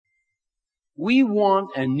We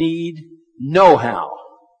want and need know-how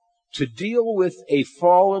to deal with a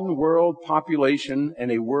fallen world population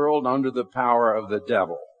and a world under the power of the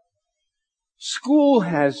devil. School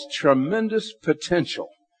has tremendous potential.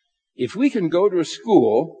 If we can go to a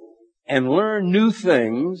school and learn new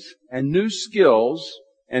things and new skills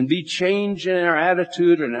and be changed in our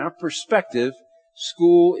attitude and our perspective,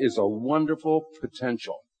 school is a wonderful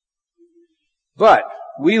potential. But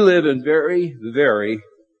we live in very, very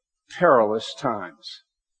perilous times.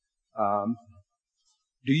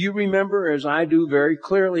 Do you remember, as I do very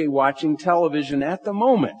clearly, watching television at the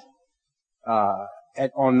moment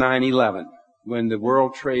on 9/11, when the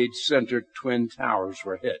World Trade Center Twin Towers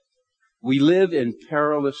were hit? We live in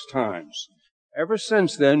perilous times. Ever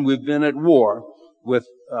since then, we've been at war with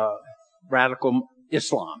radical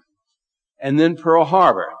Islam. And then Pearl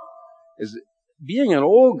Harbor. Being an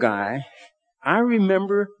old guy, I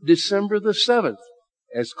remember December the 7th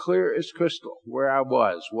as clear as crystal, where I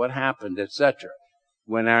was, what happened, etc.,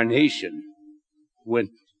 when our nation went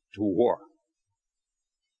to war.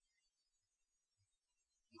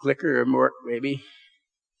 Clicker work, maybe.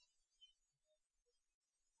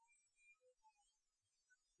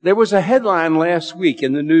 There was a headline last week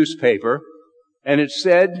in the newspaper, and it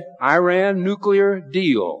said, Iran nuclear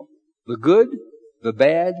deal. The good, the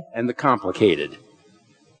bad, and the complicated.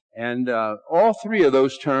 And all three of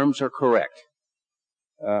those terms are correct.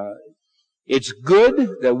 It's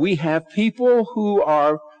good that we have people who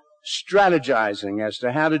are strategizing as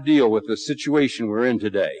to how to deal with the situation we're in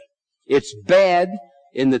today. It's bad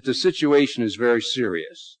in that the situation is very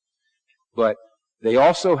serious. But they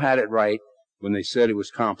also had it right when they said it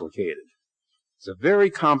was complicated. It's a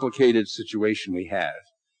very complicated situation we have,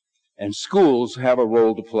 and schools have a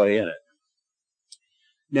role to play in it.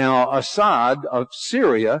 Now, Assad of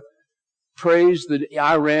Syria praised the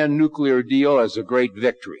Iran nuclear deal as a great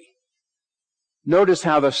victory. Notice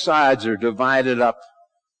how the sides are divided up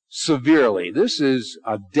severely. This is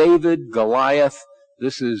a David Goliath.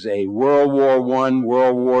 This is a World War I,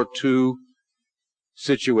 World War II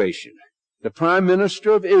situation. The Prime Minister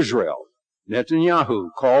of Israel, Netanyahu,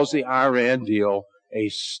 calls the Iran deal a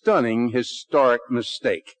stunning, historic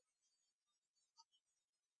mistake.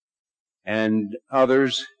 And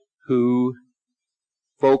others who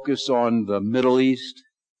focus on the Middle East,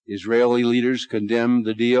 Israeli leaders condemn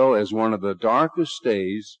the deal as one of the darkest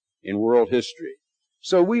days in world history.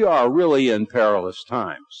 So we are really in perilous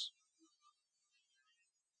times.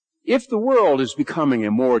 If the world is becoming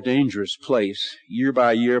a more dangerous place, year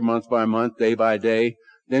by year, month by month, day by day,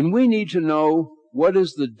 then we need to know what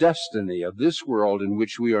is the destiny of this world in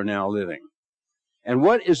which we are now living. And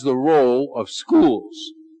what is the role of schools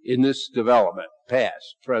in this development,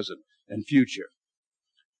 past, present, and future.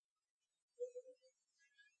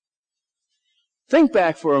 Think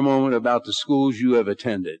back for a moment about the schools you have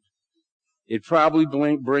attended. It probably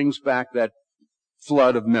brings back that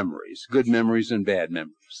flood of memories, good memories and bad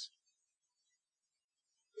memories.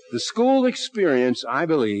 The school experience, I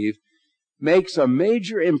believe, makes a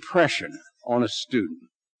major impression on a student.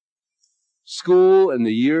 School and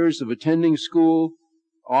the years of attending school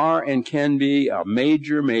are and can be a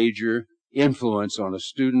major, major influence on a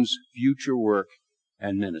student's future work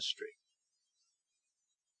and ministry.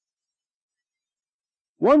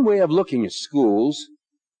 One way of looking at schools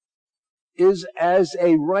is as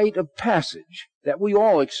a rite of passage that we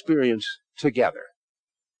all experience together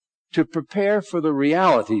to prepare for the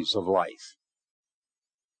realities of life.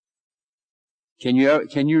 Do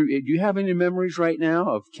you have any memories right now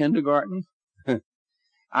of kindergarten?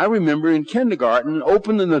 I remember in kindergarten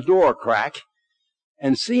opening the door crack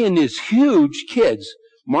and seeing these huge kids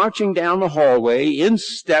marching down the hallway in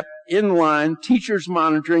step, in line, teachers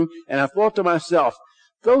monitoring, and I thought to myself,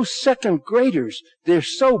 those second graders, they're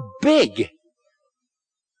so big.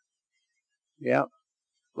 Yeah,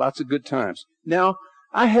 lots of good times. Now,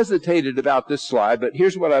 I hesitated about this slide, but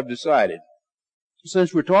here's what I've decided.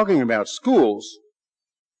 Since we're talking about schools,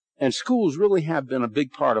 and schools really have been a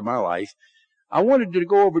big part of my life, I wanted to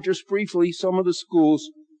go over just briefly some of the schools,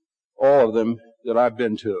 all of them, that I've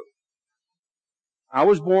been to. I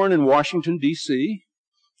was born in Washington, D.C.,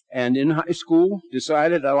 and in high school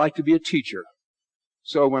decided I'd like to be a teacher.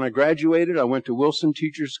 So when I graduated, I went to Wilson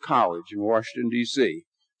Teachers College in Washington, D.C.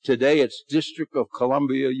 Today, it's District of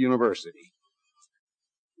Columbia University.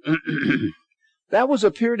 That was a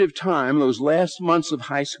period of time, those last months of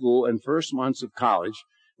high school and first months of college,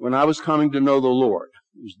 when I was coming to know the Lord.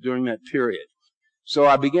 It was during that period. So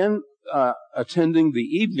I began attending the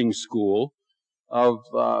evening school of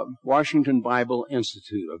Washington Bible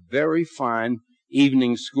Institute, a very fine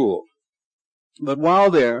evening school. But while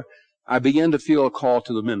there, I began to feel a call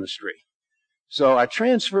to the ministry. So I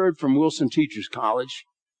transferred from Wilson Teachers College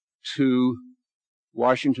to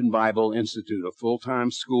Washington Bible Institute, a full-time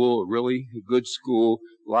school, a really good school,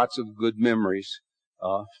 lots of good memories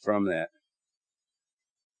from that.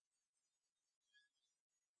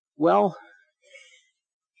 Well,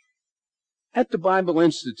 at the Bible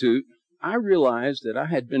Institute, I realized that I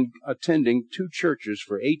had been attending two churches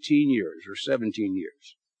for 18 years or 17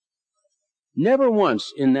 years. Never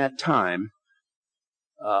once in that time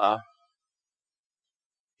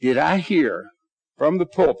did I hear from the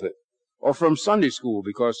pulpit or from Sunday school,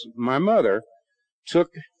 because my mother took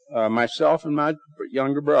myself and my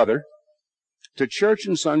younger brother to church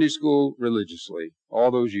and Sunday school religiously all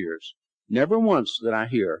those years. Never once did I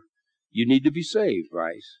hear, "You need to be saved,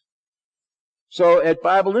 Rice." So at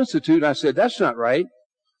Bible Institute, I said, that's not right.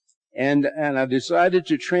 And I decided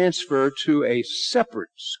to transfer to a separated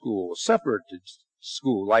school,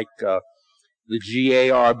 like the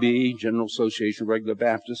GARB, General Association of Regular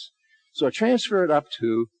Baptists. So I transferred up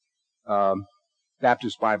to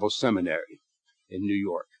Baptist Bible Seminary in New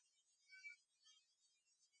York.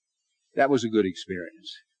 That was a good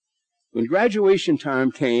experience. When graduation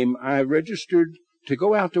time came, I registered to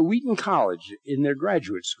go out to Wheaton College in their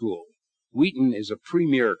graduate school. Wheaton is a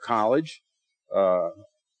premier college, a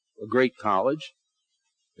great college,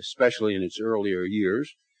 especially in its earlier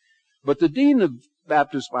years. But the dean of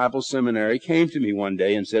Baptist Bible Seminary came to me one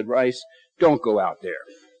day and said, "Rice, don't go out there.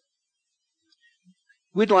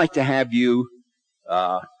 We'd like to have you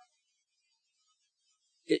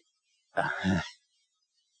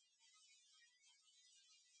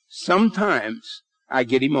sometimes I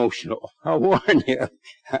get emotional, I'll warn you."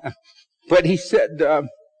 But he said,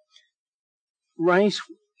 "Rice,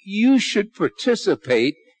 you should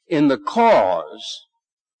participate in the cause."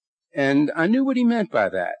 And I knew what he meant by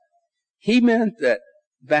that. He meant that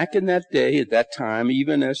back in that day, at that time,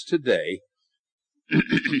 even as today,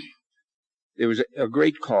 there was a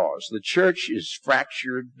great cause. The church is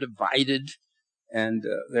fractured, divided, and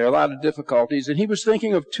there are a lot of difficulties. And he was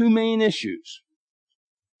thinking of two main issues.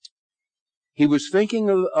 He was thinking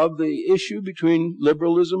of the issue between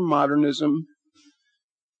liberalism, modernism,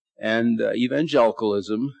 and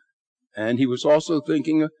evangelicalism, and he was also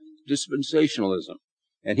thinking of dispensationalism.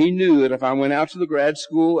 And he knew that if I went out to the grad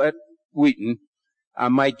school at Wheaton, I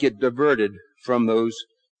might get diverted from those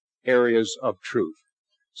areas of truth.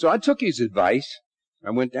 So I took his advice.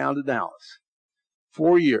 I went down to Dallas.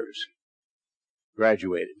 4 years.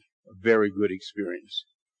 Graduated. A very good experience.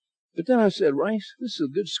 But then I said, "Rice, this is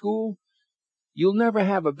a good school. You'll never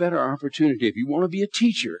have a better opportunity. If you want to be a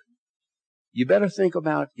teacher, you better think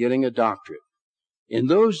about getting a doctorate." In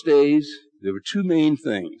those days, there were two main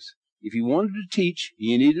things. If you wanted to teach,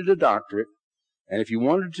 you needed a doctorate. And if you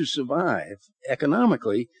wanted to survive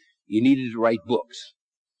economically, you needed to write books.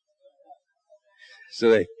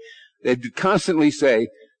 So they'd constantly say,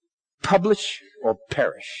 "Publish or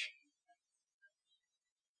perish."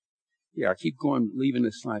 Yeah, I keep going, leaving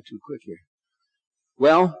this slide too quick here.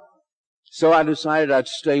 Well, so I decided I'd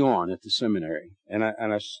stay on at the seminary. And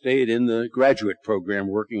I stayed in the graduate program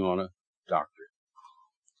working on a doctorate.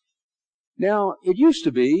 Now, it used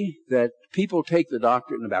to be that people take the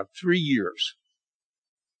doctorate in about 3 years.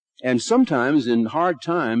 And sometimes in hard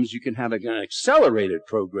times, you can have an accelerated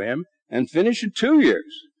program and finish in 2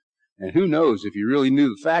 years. And who knows, if you really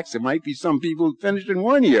knew the facts, there might be some people who finished in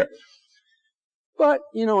 1 year. But,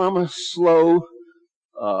 you know, I'm a slow,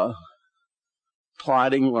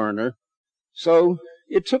 plodding learner. So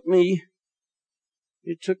it took me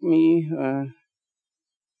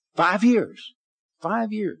 5 years.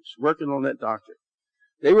 5 years working on that doctorate.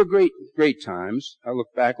 They were great times. I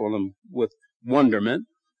look back on them with wonderment.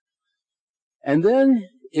 And then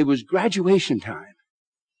it was graduation time.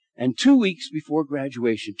 And 2 weeks before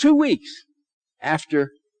graduation, 2 weeks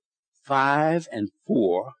after 5 and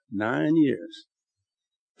 4, 9 years,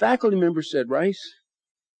 faculty member said, "Rice,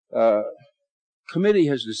 committee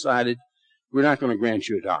has decided we're not going to grant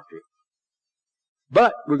you a doctorate.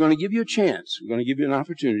 But we're going to give you a chance. We're going to give you an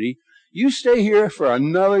opportunity. You stay here for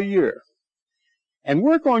another year and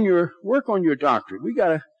work on your doctorate.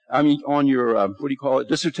 On your,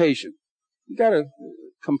 dissertation. You got a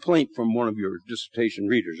complaint from one of your dissertation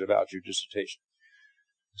readers about your dissertation."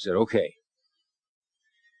 I said, "Okay."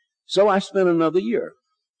 So I spent another year.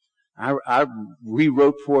 I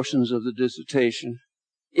rewrote portions of the dissertation.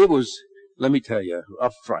 It was, let me tell you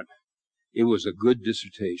up front, it was a good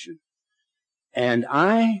dissertation. And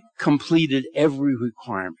I completed every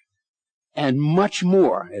requirement and much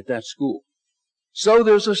more at that school. So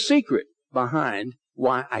there's a secret behind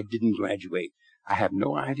why I didn't graduate. I have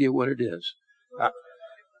no idea what it is.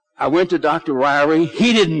 I went to Dr. Ryrie.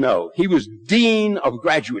 He didn't know. He was Dean of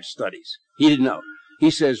Graduate Studies. He didn't know.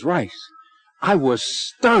 He says, Rice, I was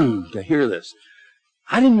stunned to hear this.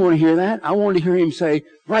 I didn't want to hear that. I wanted to hear him say,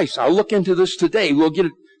 Rice, I'll look into this today. We'll get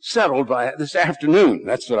it settled by this afternoon.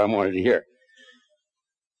 That's what I wanted to hear.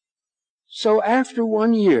 So after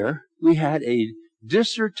 1 year, we had a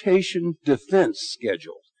dissertation defense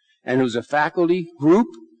scheduled. And it was a faculty group.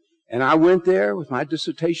 And I went there with my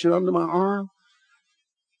dissertation under my arm.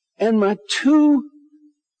 And my 2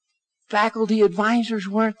 faculty advisors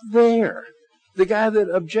weren't there. The guy that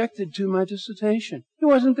objected to my dissertation, he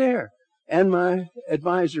wasn't there. And my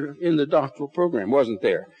advisor in the doctoral program wasn't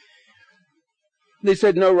there. They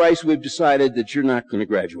said, no, Rice, we've decided that you're not going to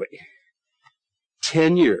graduate.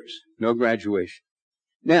 10 years, no graduation.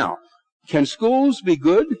 Now, can schools be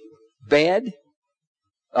good, bad,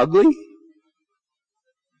 ugly?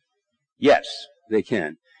 Yes, they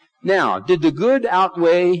can. Now, did the good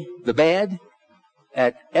outweigh the bad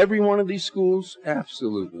at every one of these schools?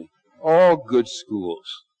 Absolutely. All good schools.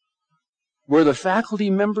 Were the faculty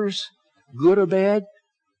members good or bad?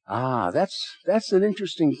 That's an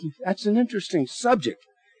interesting subject.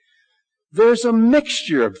 There's a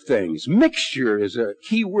mixture of things. Mixture is a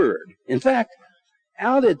key word. In fact,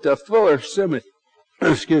 out at Fuller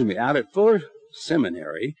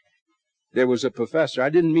Seminary, there was a professor. I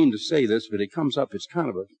didn't mean to say this, but it comes up. It's kind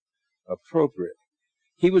of appropriate.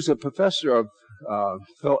 He was a professor of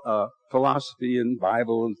philosophy and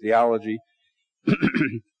Bible and theology.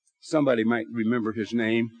 Somebody might remember his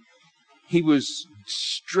name. He was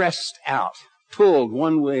stressed out, pulled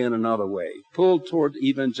one way and another way, pulled toward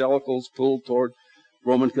evangelicals, pulled toward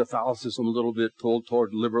Roman Catholicism a little bit, pulled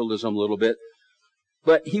toward liberalism a little bit.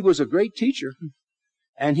 But he was a great teacher,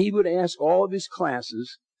 and he would ask all of his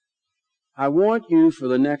classes, I want you for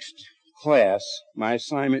the next class, my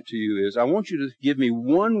assignment to you is, I want you to give me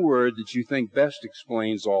one word that you think best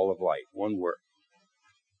explains all of life, one word.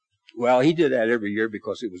 Well, he did that every year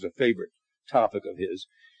because it was a favorite topic of his.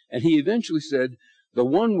 And he eventually said, the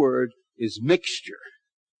one word is mixture.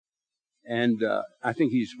 And I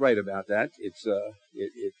think he's right about that. It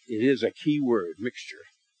is a key word, mixture.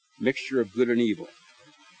 Mixture of good and evil.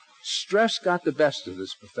 Stress got the best of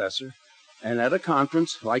this professor. And at a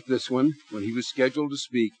conference like this one, when he was scheduled to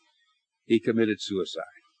speak, he committed suicide.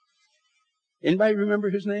 Anybody remember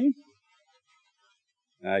his name?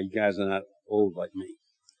 You guys are not old like me.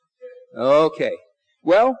 Okay.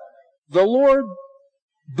 Well, the Lord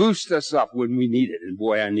boosted us up when we needed it, and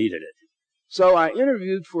boy, I needed it. So I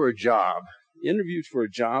interviewed for a job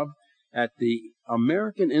at the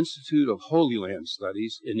American Institute of Holy Land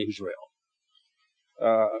Studies in Israel.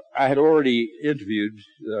 I had already interviewed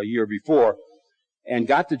a year before and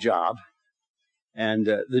got the job. And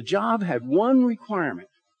the job had one requirement,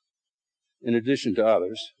 in addition to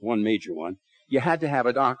others, one major one. You had to have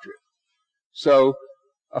a doctorate. So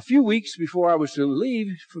a few weeks before I was to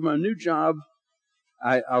leave for my new job,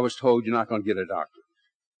 I was told you're not going to get a doctorate.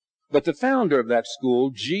 But the founder of that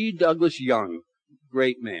school, G. Douglas Young,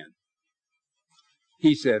 great man,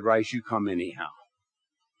 he said, Rice, you come anyhow.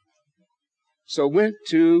 So went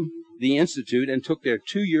to the Institute and took their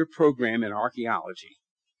 2-year program in archaeology.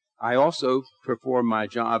 I also performed my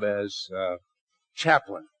job as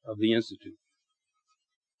chaplain of the Institute.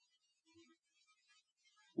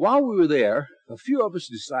 While we were there, a few of us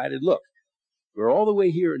decided, look, we're all the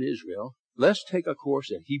way here in Israel. Let's take a course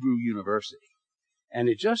at Hebrew University. And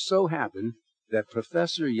it just so happened that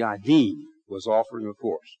Professor Yadin was offering a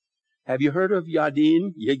course. Have you heard of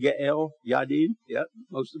Yadin? Yigael Yadin? Yeah,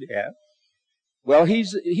 most of you have. Well,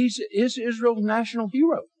 he's Israel's national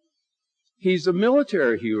hero. He's a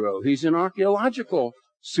military hero. He's an archaeological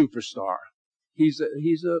superstar. He's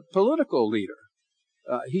a political leader.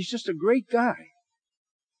 He's just a great guy.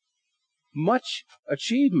 Much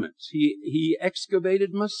achievements. He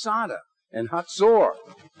excavated Masada and Hatzor.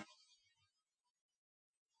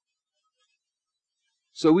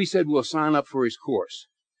 So we said we'll sign up for his course.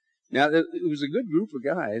 Now, it was a good group of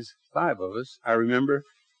guys, 5 of us. I remember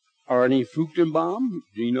Arnie Fruchtenbaum.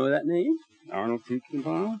 Do you know that name? Arnold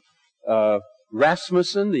Fruchtenbaum.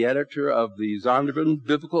 Rasmussen, the editor of the Zondervan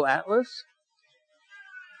Biblical Atlas.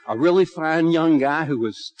 A really fine young guy who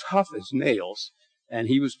was tough as nails, and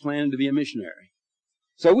he was planning to be a missionary.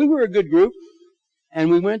 So we were a good group,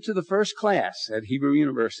 and we went to the first class at Hebrew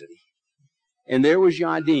University. And there was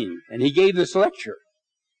Yadin, and he gave this lecture.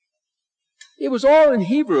 It was all in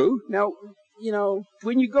Hebrew. Now, you know,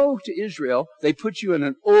 when you go to Israel, they put you in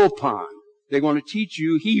an ulpan. They're going to teach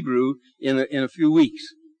you Hebrew in a few weeks.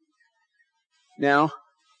 Now,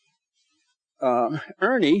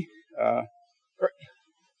 Ernie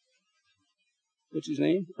what's his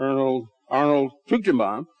name? Arnold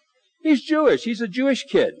Fruchtenbaum. He's Jewish. He's a Jewish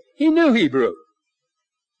kid. He knew Hebrew.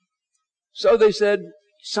 So they said,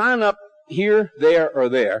 sign up here, there, or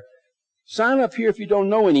there. Sign up here if you don't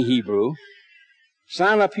know any Hebrew.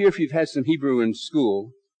 Sign up here if you've had some Hebrew in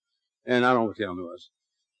school. And I don't know what the hell it was.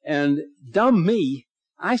 And dumb me,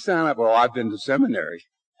 I signed up. Well, I've been to seminary.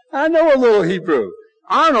 I know a little Hebrew.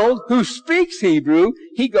 Arnold, who speaks Hebrew,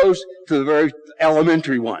 he goes to the very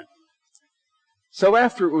elementary one. So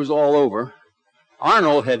after it was all over,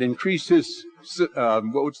 Arnold had increased his,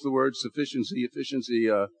 efficiency,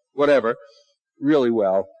 whatever, really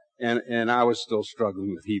well. And I was still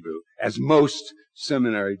struggling with Hebrew, as most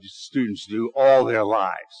seminary students do all their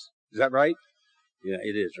lives. Is that right? Yeah,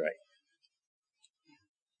 it is right.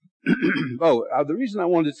 The reason I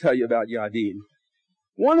wanted to tell you about Yadin,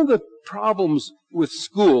 one of the problems with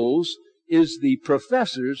schools is the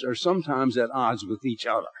professors are sometimes at odds with each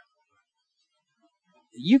other.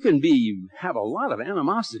 You can have a lot of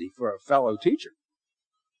animosity for a fellow teacher.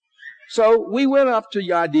 So we went up to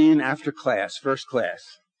Yadin after class, first class,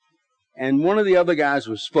 and one of the other guys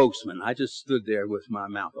was spokesman. I just stood there with my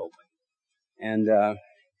mouth open. And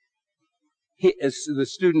the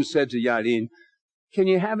student said to Yadin, can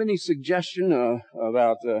you have any suggestion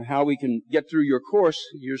about how we can get through your course?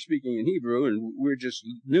 You're speaking in Hebrew, and we're just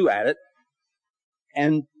new at it.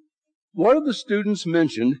 And one of the students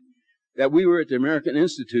mentioned that we were at the American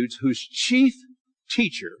Institutes, whose chief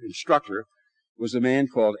instructor, was a man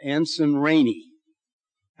called Anson Rainey.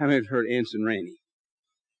 How many have heard Anson Rainey?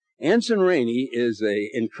 Anson Rainey is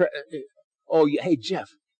hey, Jeff,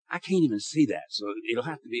 I can't even see that, so it'll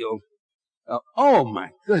have to be oh,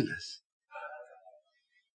 my goodness.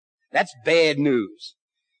 That's bad news.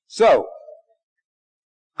 So,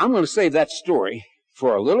 I'm going to save that story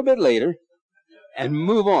for a little bit later and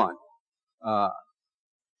move on.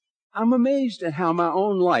 I'm amazed at how my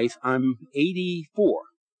own life, I'm 84,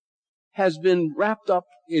 has been wrapped up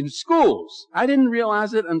in schools. I didn't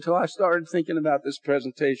realize it until I started thinking about this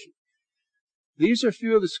presentation. These are a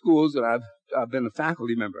few of the schools that I've been a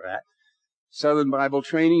faculty member at. Southern Bible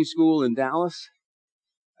Training School in Dallas,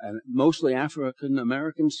 mostly African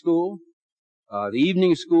American school, the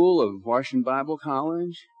Evening School of Washington Bible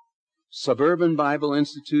College, Suburban Bible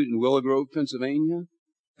Institute in Willow Grove, Pennsylvania,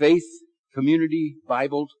 Faith Community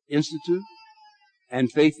Bible Institute,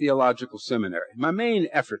 and Faith Theological Seminary. My main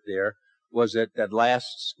effort there was at that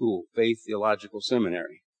last school, Faith Theological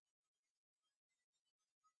Seminary.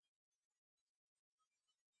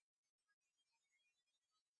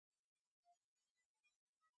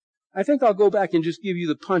 I think I'll go back and just give you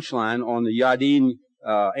the punchline on the Yadin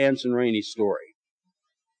Anson Rainey story.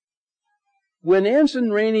 When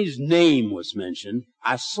Anson Rainey's name was mentioned,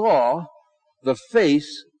 I saw the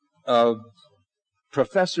face of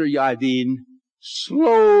Professor Yadin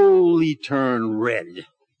slowly turn red,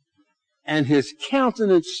 and his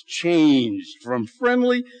countenance changed from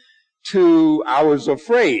friendly to I was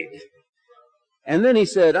afraid. And then he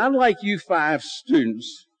said, I'd like you 5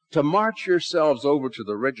 students to march yourselves over to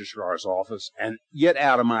the registrar's office and get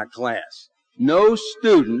out of my class. No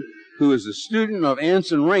student who is a student of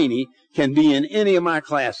Anson Rainey can be in any of my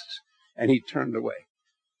classes. And he turned away.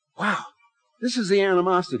 Wow, this is the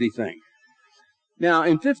animosity thing. Now,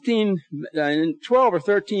 in 12 or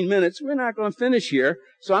 13 minutes, we're not going to finish here,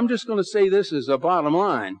 so I'm just going to say this as a bottom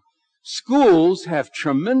line. Schools have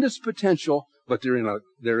tremendous potential, but they're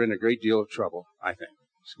in a great deal of trouble, I think.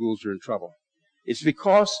 Schools are in trouble. It's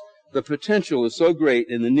because the potential is so great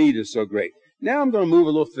and the need is so great. Now I'm going to move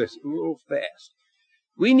a little fast.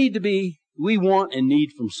 We want and need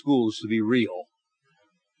from schools to be real.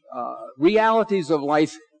 Realities of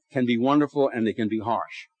life can be wonderful and they can be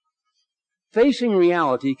harsh. Facing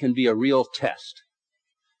reality can be a real test.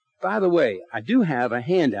 By the way, I do have a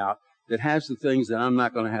handout that has the things that I'm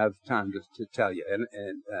not going to have time to tell you.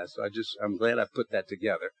 So I'm glad I put that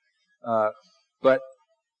together. But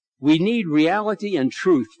we need reality and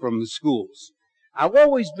truth from the schools. I've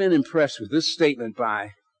always been impressed with this statement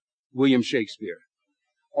by William Shakespeare.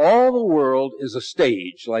 All the world is a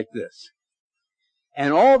stage like this,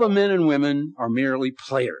 and all the men and women are merely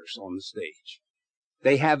players on the stage.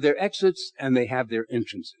 They have their exits and they have their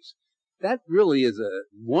entrances. That really is a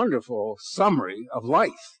wonderful summary of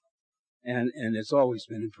life, and it's always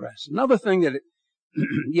been impressed. Another thing that,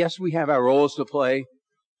 yes, we have our roles to play.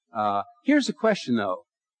 Here's the question, though.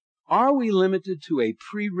 Are we limited to a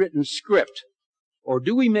pre-written script, or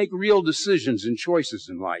do we make real decisions and choices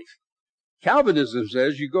in life? Calvinism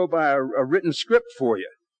says you go by a written script for you.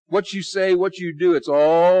 What you say, what you do, it's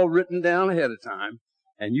all written down ahead of time,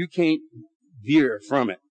 and you can't veer from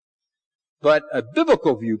it. But a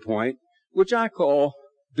biblical viewpoint, which I call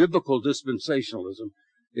biblical dispensationalism.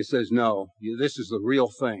 It says, no, this is the real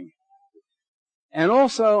thing. And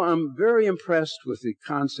also, I'm very impressed with the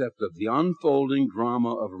concept of the unfolding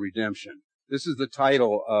drama of redemption. This is the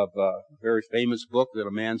title of a very famous book that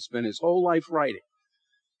a man spent his whole life writing.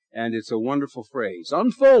 And it's a wonderful phrase.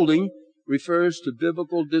 Unfolding refers to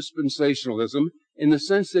biblical dispensationalism in the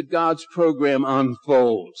sense that God's program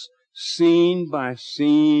unfolds, scene by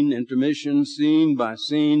scene, intermission, scene by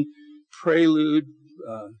scene, prelude,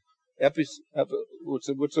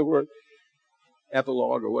 what's the word?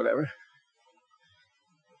 Epilogue or whatever.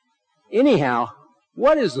 Anyhow,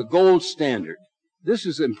 what is the gold standard? This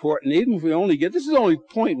is important, even if we only get, this is only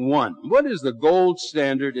point one. What is the gold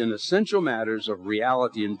standard in essential matters of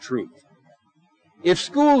reality and truth? If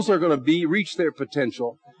schools are going to reach their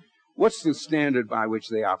potential, what's the standard by which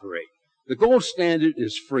they operate? The gold standard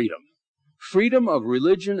is freedom. Freedom of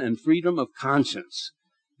religion and freedom of conscience.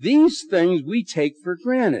 These things we take for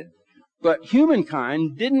granted. But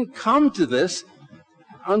humankind didn't come to this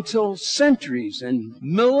until centuries and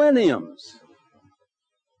millenniums.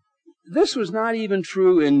 This was not even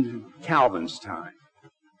true in Calvin's time.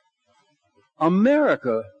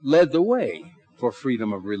 America led the way for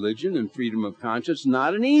freedom of religion and freedom of conscience.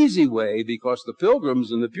 Not an easy way, because the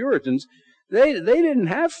Pilgrims and the Puritans, they didn't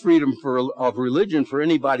have freedom of religion for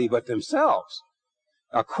anybody but themselves.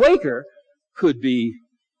 A Quaker could be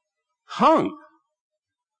hung.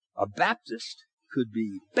 A Baptist could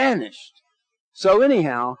be banished. So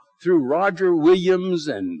anyhow, through Roger Williams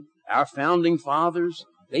and our founding fathers,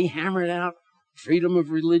 they hammered out freedom of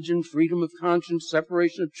religion, freedom of conscience,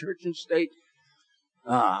 separation of church and state.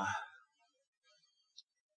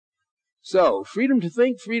 So, freedom to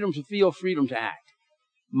think, freedom to feel, freedom to act.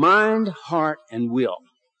 Mind, heart, and will.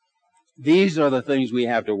 These are the things we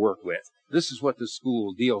have to work with. This is what the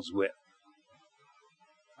school deals with.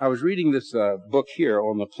 I was reading this book here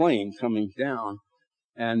on the plane coming down,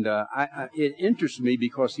 and it interested me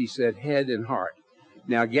because he said head and heart.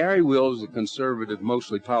 Now, Gary Wills is a conservative,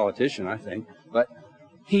 mostly politician, I think, but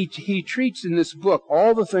he treats in this book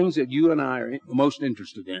all the things that you and I are most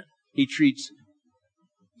interested in. He treats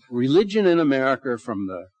religion in America from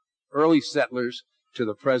the early settlers to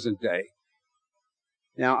the present day.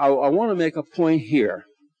 Now, I want to make a point here.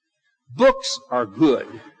 Books are good,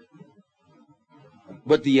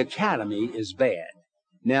 but the Academy is bad.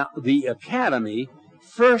 Now, the Academy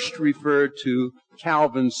first referred to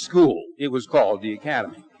Calvin's school. It was called the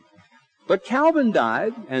Academy. But Calvin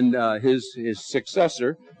died, and his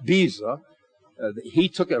successor, Beza, he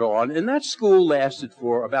took it on, and that school lasted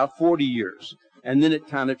for about 40 years. And then it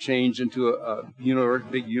kind of changed into a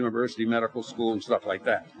big university medical school and stuff like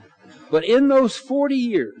that. But in those 40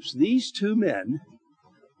 years, these two men,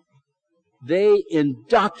 they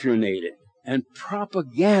indoctrinated and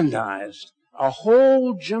propagandized a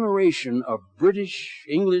whole generation of British,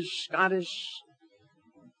 English, Scottish,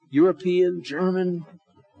 European, German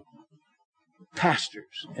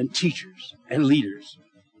pastors and teachers and leaders.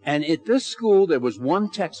 And at this school, there was one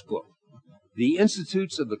textbook, The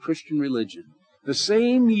Institutes of the Christian Religion. The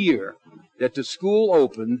same year that the school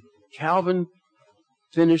opened, Calvin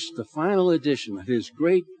finished the final edition of his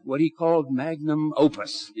great, what he called magnum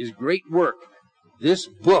opus, his great work. This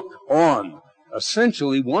book on,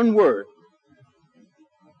 essentially, one word.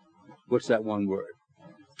 What's that one word?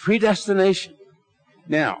 Predestination.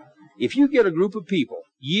 Now, if you get a group of people,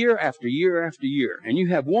 year after year after year, and you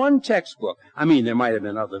have one textbook, I mean, there might have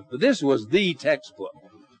been others, but this was the textbook.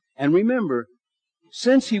 And remember,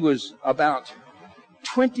 since he was about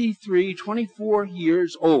 23, 24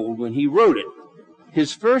 years old when he wrote it,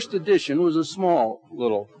 his first edition was a small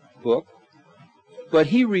little book, but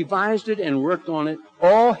he revised it and worked on it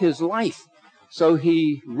all his life. So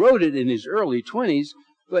he wrote it in his early 20s,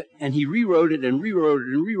 and he rewrote it and rewrote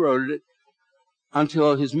it and rewrote it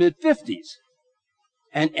until his mid-50s.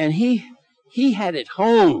 And he had it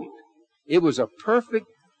honed. It was a perfect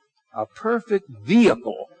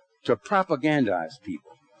vehicle to propagandize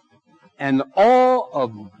people. And all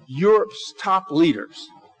of Europe's top leaders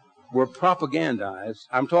were propagandized,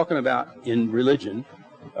 I'm talking about in religion,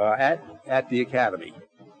 at the Academy.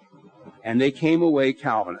 And they came away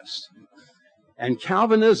Calvinist. And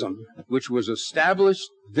Calvinism, which was established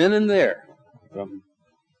then and there,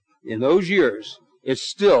 in those years, is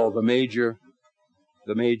still the major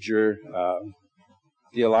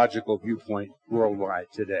theological viewpoint worldwide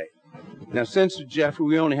today. Now, since, Jeff,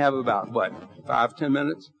 we only have about, 5-10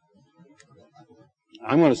 minutes?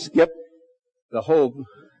 I'm going to skip the whole,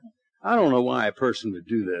 I don't know why a person would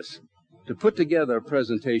do this, to put together a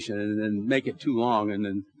presentation and then make it too long and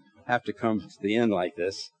then have to come to the end like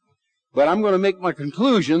this. But I'm going to make my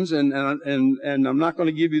conclusions, and I'm not going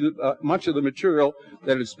to give you much of the material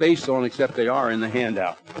that it's based on, except they are in the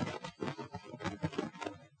handout.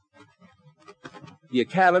 The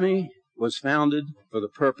Academy was founded for the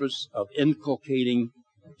purpose of inculcating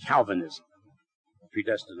Calvinism,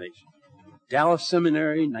 predestination. Dallas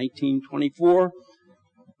Seminary, 1924,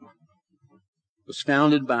 was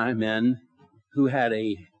founded by men who had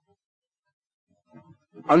a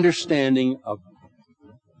understanding of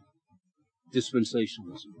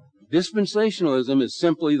dispensationalism. Dispensationalism is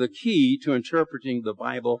simply the key to interpreting the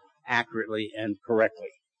Bible accurately and correctly.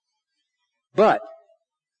 But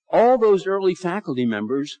all those early faculty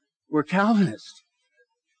members were Calvinists.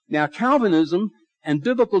 Now, Calvinism and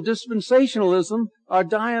biblical dispensationalism are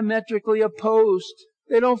diametrically opposed.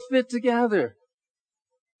 They don't fit together.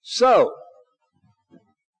 So,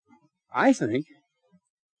 I think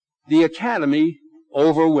the Academy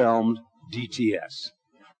overwhelmed DTS.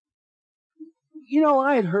 You know,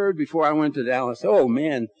 I had heard before I went to Dallas, oh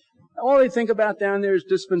man, all they think about down there is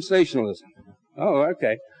dispensationalism. Oh,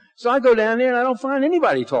 okay. So I go down there and I don't find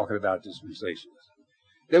anybody talking about dispensationalism.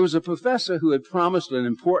 There was a professor who had promised an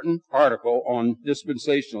important article on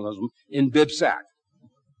dispensationalism in BibSac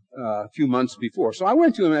a few months before. So I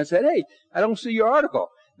went to him and I said, hey, I don't see your article.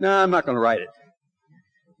 No, I'm not going to write it.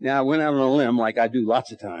 Now, I went out on a limb like I do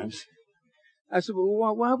lots of times. I said,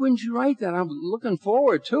 well, why wouldn't you write that? I'm looking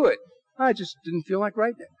forward to it. I just didn't feel like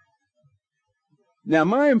writing it. Now,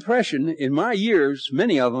 my impression in my years,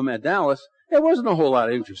 many of them at Dallas, there wasn't a whole lot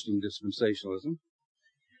of interest in dispensationalism.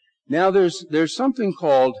 Now, there's something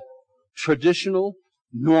called traditional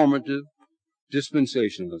normative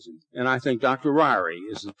dispensationalism. And I think Dr. Ryrie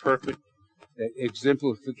is the perfect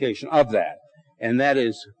exemplification of that. And that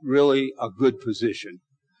is really a good position.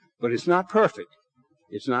 But it's not perfect.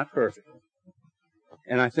 It's not perfect.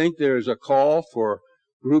 And I think there's a call for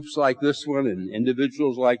groups like this one and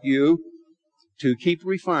individuals like you to keep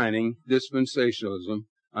refining dispensationalism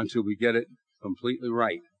until we get it completely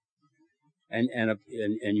right. And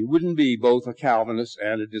you wouldn't be both a Calvinist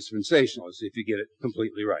and a dispensationalist if you get it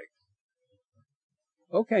completely right.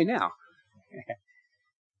 Okay, now.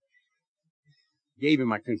 Gave you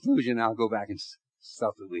my conclusion. I'll go back and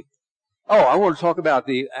stuff the week. Oh, I want to talk about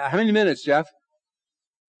the, how many minutes, Jeff?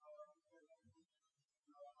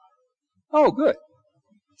 Oh, good.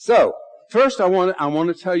 So, first I want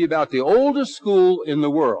to tell you about the oldest school in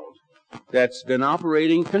the world that's been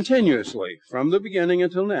operating continuously from the beginning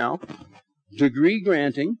until now, degree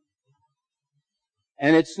granting,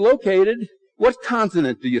 and it's located, what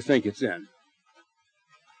continent do you think it's in?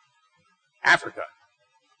 Africa.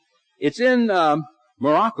 It's in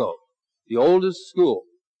Morocco, the oldest school.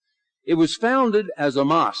 It was founded as a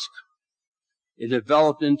mosque. It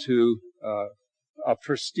developed into a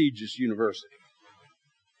prestigious university.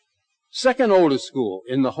 Second oldest school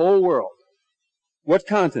in the whole world. What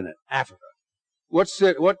continent? Africa. What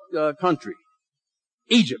country?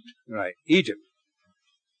 Egypt. Right, Egypt.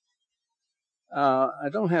 I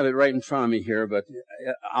don't have it right in front of me here, but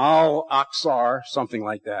Al-Aqsa, something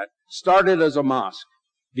like that, started as a mosque,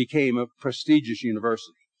 became a prestigious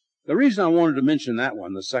university. The reason I wanted to mention that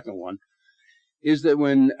one, the second one, is that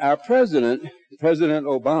when our President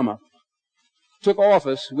Obama, took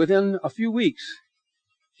office, within a few weeks,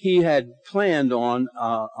 he had planned on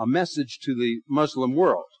a message to the Muslim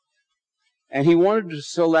world. And he wanted to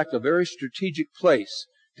select a very strategic place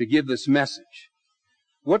to give this message.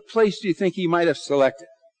 What place do you think he might have selected?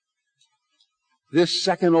 This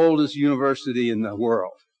second oldest university in the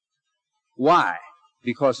world. Why?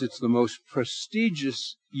 Because it's the most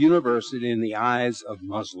prestigious university in the eyes of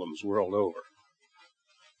Muslims world over.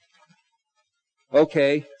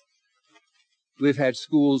 Okay, we've had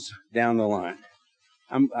schools down the line.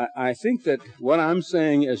 I think that what I'm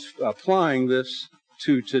saying is applying this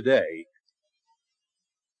to today.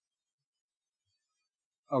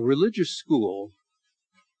 A religious school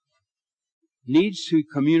needs to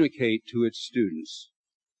communicate to its students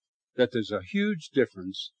that there's a huge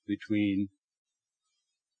difference between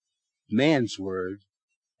man's word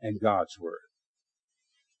and God's word.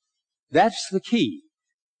 That's the key.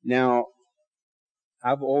 Now,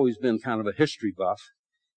 I've always been kind of a history buff.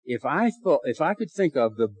 If I could think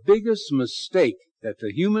of the biggest mistake that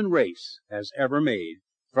the human race has ever made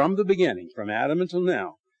from the beginning, from Adam until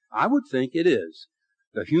now, I would think it is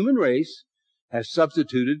the human race has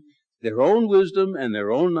substituted their own wisdom and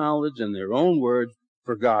their own knowledge and their own word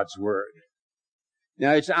for God's word.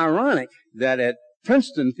 Now, it's ironic that at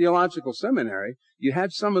Princeton Theological Seminary, you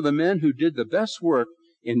had some of the men who did the best work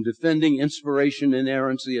in defending inspiration,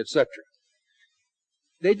 inerrancy, etc.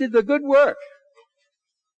 They did the good work.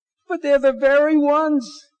 But they're the very ones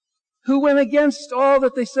who went against all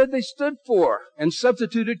that they said they stood for and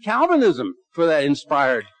substituted Calvinism for that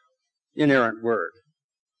inspired, inerrant word.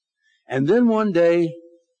 And then one day,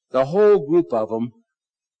 the whole group of them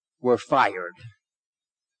were fired.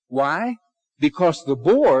 Why? Because the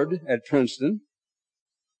board at Princeton,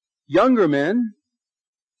 younger men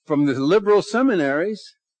from the liberal seminaries,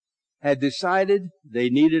 had decided they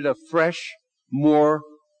needed a fresh, more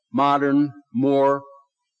modern, more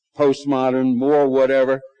postmodern, more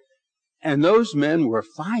whatever. And those men were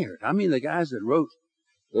fired. I mean, the guys that wrote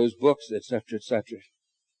those books, etc., etc.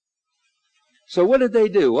 So what did they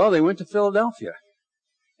do? Well, they went to Philadelphia,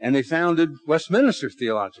 and they founded Westminster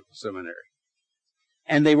Theological Seminary.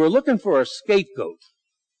 And they were looking for a scapegoat.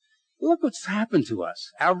 Look what's happened to us.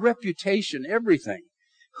 Our reputation, everything.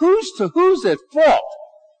 Who's at fault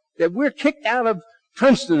that we're kicked out of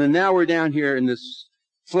Princeton and now we're down here in this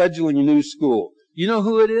fledgling new school? You know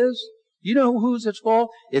who it is? You know who's at fault?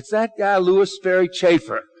 It's that guy, Louis Sperry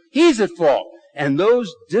Chafer. He's at fault. And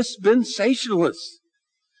those dispensationalists,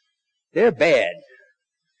 they're bad.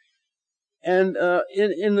 And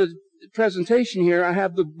in the presentation here, I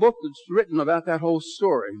have the book that's written about that whole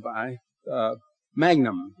story by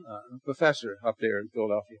Magnum, a professor up there in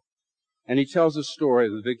Philadelphia. And he tells the story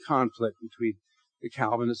of the big conflict between the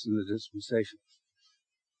Calvinists and the dispensationalists.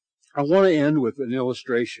 I want to end with an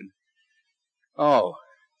illustration. Oh,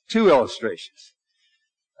 two illustrations.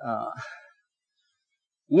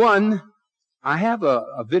 One, I have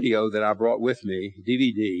a video that I brought with me,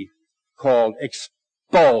 DVD, called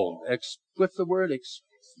Expelled. What's the word?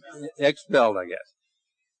 Expelled, I guess.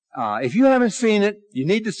 If you haven't seen it, you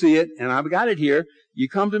need to see it, and I've got it here. You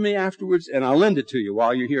come to me afterwards, and I'll lend it to you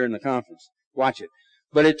while you're here in the conference. Watch it.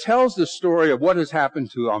 But it tells the story of what has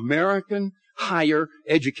happened to American higher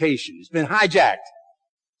education. It's been hijacked.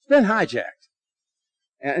 It's been hijacked.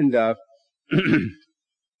 And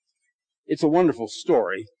it's a wonderful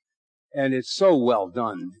story, and it's so well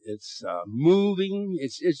done. It's moving.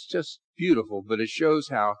 It's just beautiful, but it shows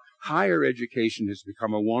how higher education has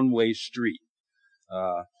become a one-way street.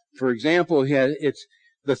 For example,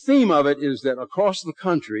 the theme of it is that across the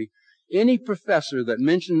country, any professor that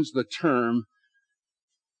mentions the term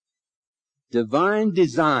divine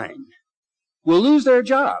design will lose their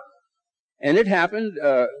job. And it happened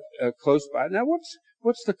close by. Now,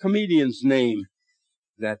 what's the comedian's name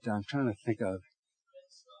that I'm trying to think of?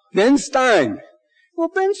 Ben Stein. Well,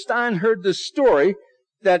 Ben Stein heard this story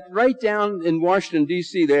that right down in Washington,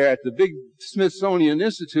 D.C., there at the big Smithsonian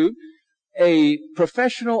Institute, a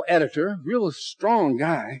professional editor, real strong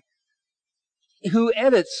guy, who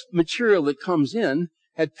edits material that comes in,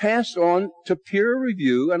 had passed on to peer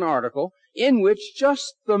review an article in which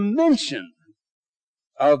just the mention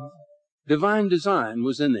of divine design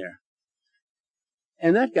was in there.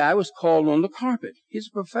 And that guy was called on the carpet. He's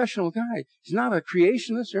a professional guy. He's not a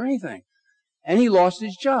creationist or anything. And he lost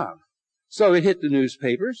his job. So it hit the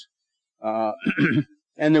newspapers, and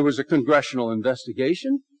there was a congressional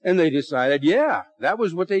investigation, and they decided, yeah, that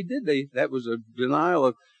was what they did. That was a denial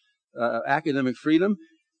of academic freedom.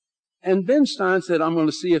 And Ben Stein said, I'm going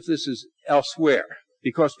to see if this is elsewhere,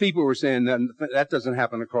 because people were saying that doesn't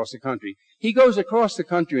happen across the country. He goes across the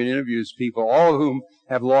country and interviews people, all of whom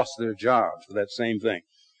have lost their jobs for that same thing.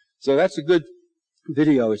 So that's a good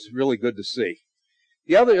video. It's really good to see.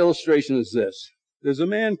 The other illustration is this. There's a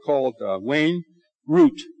man called Wayne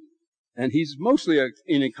Root, and he's mostly an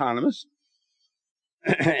economist.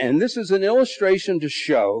 And this is an illustration to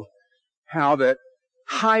show how that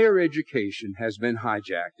higher education has been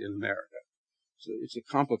hijacked in America. So it's a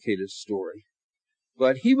complicated story.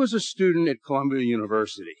 But he was a student at Columbia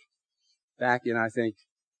University back in, I think,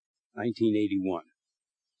 1981.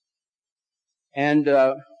 And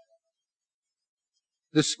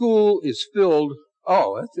the school is filled.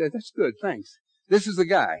 Oh, that's good. Thanks. This is the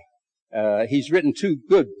guy. He's written 2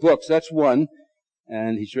 good books. That's one.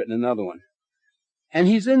 And he's written another one. And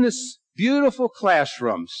he's in this beautiful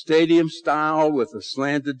classroom, stadium style, with the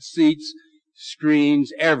slanted seats,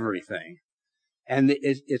 screens, everything. And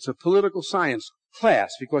it's a political science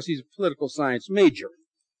class because he's a political science major.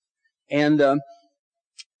 And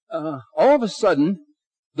all of a sudden,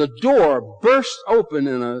 the door burst open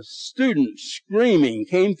and a student screaming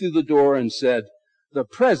came through the door and said, "The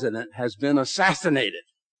president has been assassinated."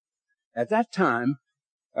 At that time,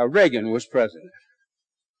 Reagan was president.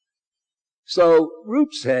 So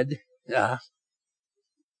Root said,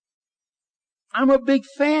 I'm a big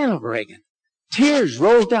fan of Reagan. Tears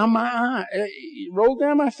rolled down my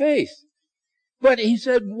face. But he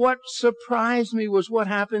said, what surprised me was what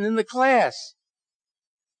happened in the class.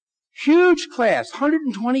 Huge class,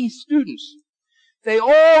 120 students. They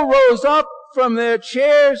all rose up from their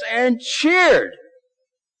chairs and cheered.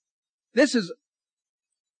 This is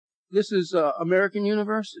American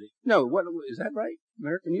University. No, what is that right?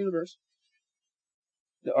 American University?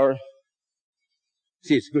 Or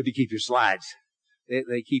see, it's good to keep your slides.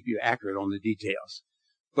 They keep you accurate on the details.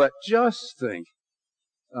 But just think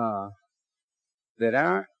that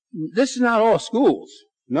this is not all schools.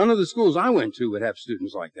 None of the schools I went to would have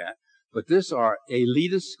students like that. But this are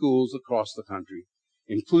elitist schools across the country,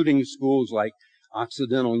 including schools like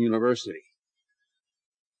Occidental University.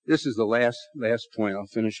 This is the last point. I'll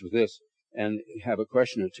finish with this and have a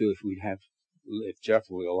question or two if Jeff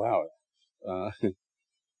will allow it.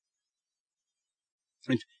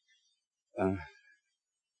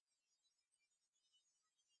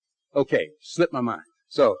 Okay, slipped my mind.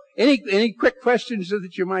 So, any quick questions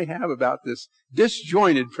that you might have about this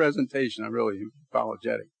disjointed presentation? I'm really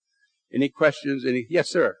apologetic. Any questions? Yes,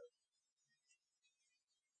 sir.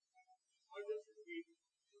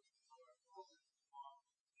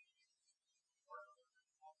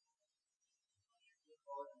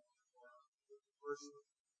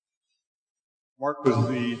 Mark was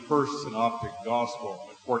the first synoptic gospel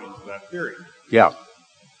according to that theory. Yeah.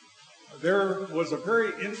 There was a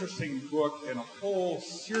very interesting book and a whole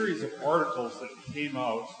series of articles that came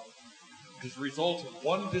out as a result of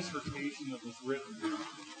one dissertation that was written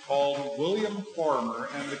called William Farmer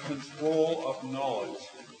and the Control of Knowledge.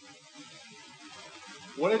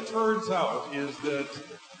 What it turns out is that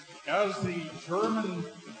as the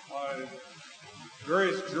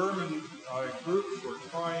various German groups were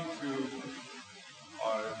trying to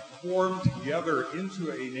form together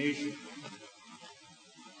into a nation,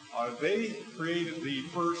 they created the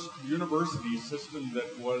first university system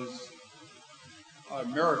that was a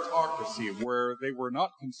meritocracy, where they were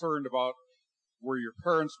not concerned about were your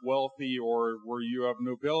parents wealthy or were you of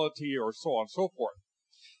nobility or so on and so forth.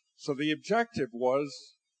 So the objective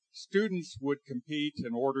was students would compete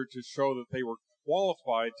in order to show that they were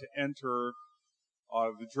qualified to enter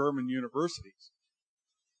the German universities.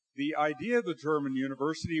 The idea of the German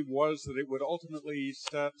university was that it would ultimately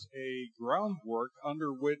set a groundwork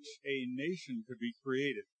under which a nation could be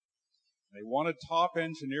created. They wanted top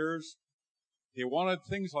engineers. They wanted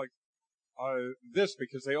things like this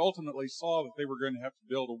because they ultimately saw that they were going to have to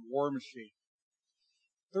build a war machine.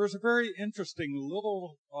 There was a very interesting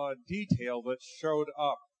little detail that showed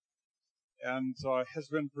up and has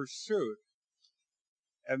been pursued.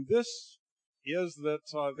 And this is that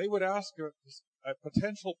they would ask a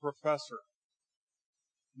potential professor,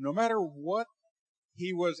 no matter what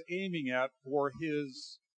he was aiming at for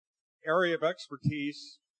his area of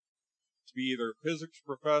expertise, to be either a physics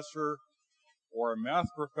professor or a math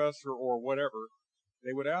professor or whatever,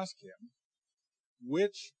 they would ask him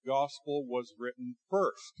which gospel was written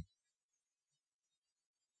first.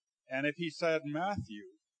 And if he said Matthew,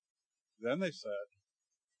 then they said,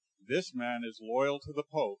 this man is loyal to the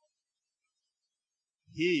Pope.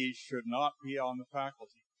 He should not be on the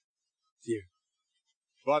faculty. Yeah.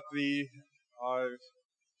 But the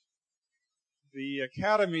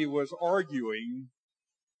Academy was arguing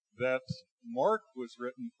that Mark was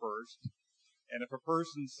written first, and if a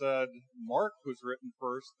person said Mark was written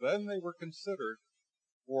first, then they were considered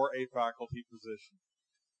for a faculty position.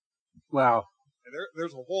 Wow. And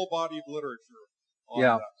there's a whole body of literature on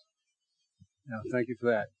that. Yeah, thank you for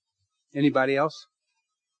that. Anybody else?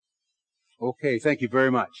 Okay, thank you very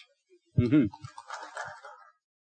much. Mm-hmm.